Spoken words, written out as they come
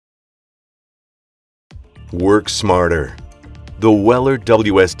Work smarter. The Weller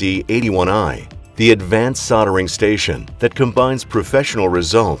WSD 81i, the advanced soldering station that combines professional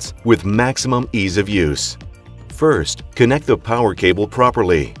results with maximum ease of use. First, connect the power cable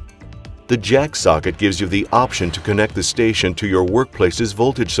properly. The jack socket gives you the option to connect the station to your workplace's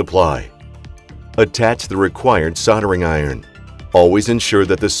voltage supply. Attach the required soldering iron. Always ensure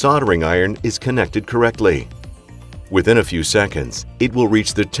that the soldering iron is connected correctly. Within a few seconds, it will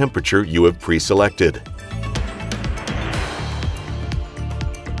reach the temperature you have pre-selected.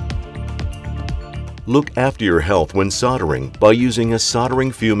 Look after your health when soldering by using a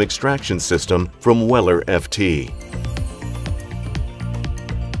soldering fume extraction system from Weller FT.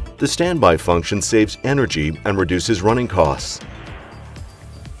 The standby function saves energy and reduces running costs.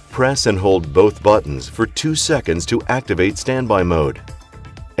 Press and hold both buttons for 2 seconds to activate standby mode.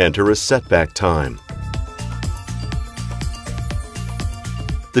 Enter a setback time.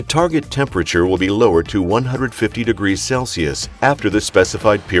 The target temperature will be lowered to 150 degrees Celsius after the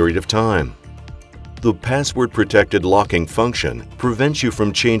specified period of time. The password-protected locking function prevents you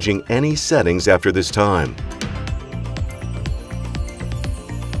from changing any settings after this time.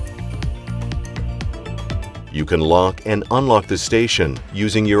 You can lock and unlock the station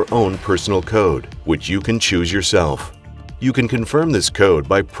using your own personal code, which you can choose yourself. You can confirm this code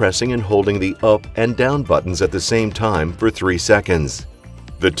by pressing and holding the up and down buttons at the same time for 3 seconds.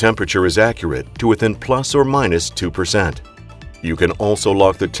 The temperature is accurate to within plus or minus 2%. You can also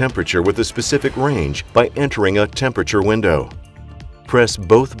lock the temperature with a specific range by entering a temperature window. Press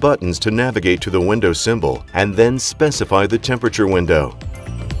both buttons to navigate to the window symbol and then specify the temperature window.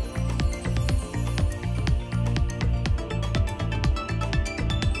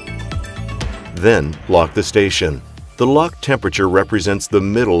 Then lock the station. The lock temperature represents the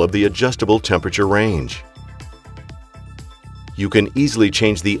middle of the adjustable temperature range. You can easily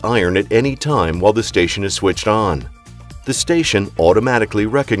change the iron at any time while the station is switched on. The station automatically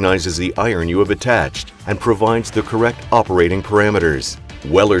recognizes the iron you have attached and provides the correct operating parameters.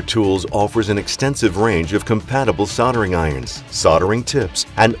 Weller Tools offers an extensive range of compatible soldering irons, soldering tips,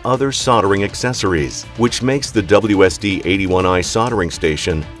 and other soldering accessories, which makes the WSD 81i soldering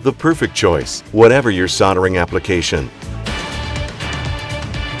station the perfect choice, whatever your soldering application.